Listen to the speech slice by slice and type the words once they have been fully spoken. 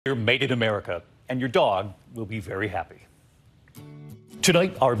You're Made in America, and your dog will be very happy.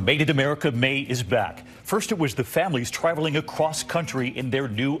 Tonight, our Made in America May is back. First, it was the families traveling across country in their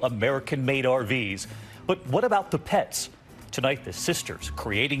new American-made RVs. But what about the pets? Tonight, the sisters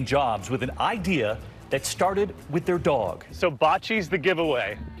creating jobs with an idea that started with their dog. So Bocce's the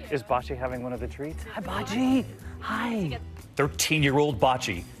giveaway. Is Bocce having one of the treats? Hi, Bocce. Hi. 13-year-old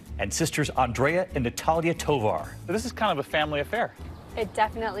Bocce and sisters Andrea and Natalia Tovar. So this is kind of a family affair. It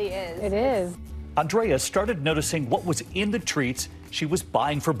definitely is. It is. Andrea started noticing what was in the treats she was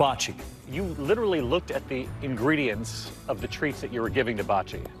buying for Bocce. You literally looked at the ingredients of the treats that you were giving to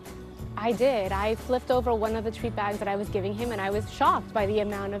Bocce. I did. I flipped over one of the treat bags that I was giving him, and I was shocked by the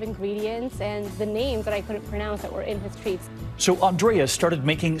amount of ingredients and the names that I couldn't pronounce that were in his treats. So Andrea started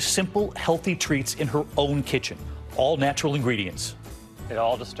making simple, healthy treats in her own kitchen, all natural ingredients. It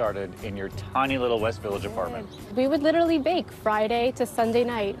all just started in your tiny little West Village apartment. We would literally bake Friday to Sunday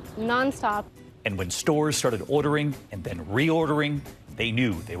night, nonstop. And when stores started ordering and then reordering, they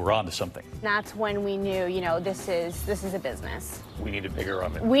knew they were onto something. That's when we knew, this is a business. We need a bigger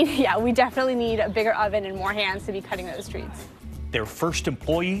oven. We definitely need a bigger oven and more hands to be cutting those treats. Their first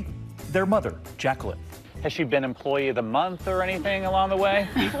employee, their mother, Jacqueline. Has she been Employee of the Month or anything along the way?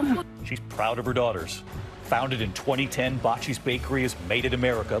 She's proud of her daughters. Founded in 2010, Bocce's Bakery is made in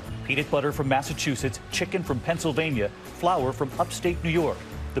America. Peanut butter from Massachusetts, chicken from Pennsylvania, flour from upstate New York,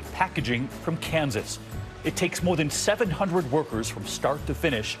 the packaging from Kansas. It takes more than 700 workers from start to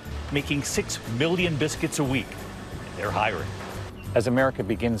finish, making 6 million biscuits a week. They're hiring. As America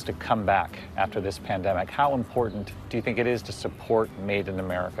begins to come back after this pandemic, how important do you think it is to support Made in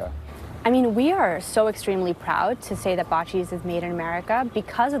America? I mean, we are so extremely proud to say that Bocce's is made in America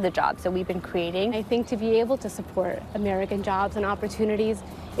because of the jobs that we've been creating. I think to be able to support American jobs and opportunities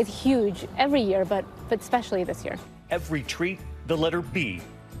is huge every year, but especially this year. Every treat, the letter B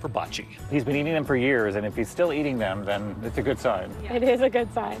for Bocce. He's been eating them for years, and if he's still eating them, then it's a good sign. Yeah. It is a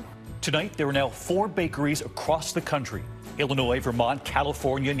good sign. Tonight, there are now 4 bakeries across the country: Illinois, Vermont,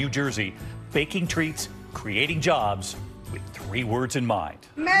 California, New Jersey, baking treats, creating jobs, with 3 words in mind.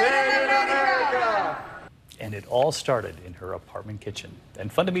 Made in America! And it all started in her apartment kitchen.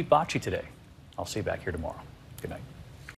 And fun to meet Bocce today. I'll see you back here tomorrow. Good night.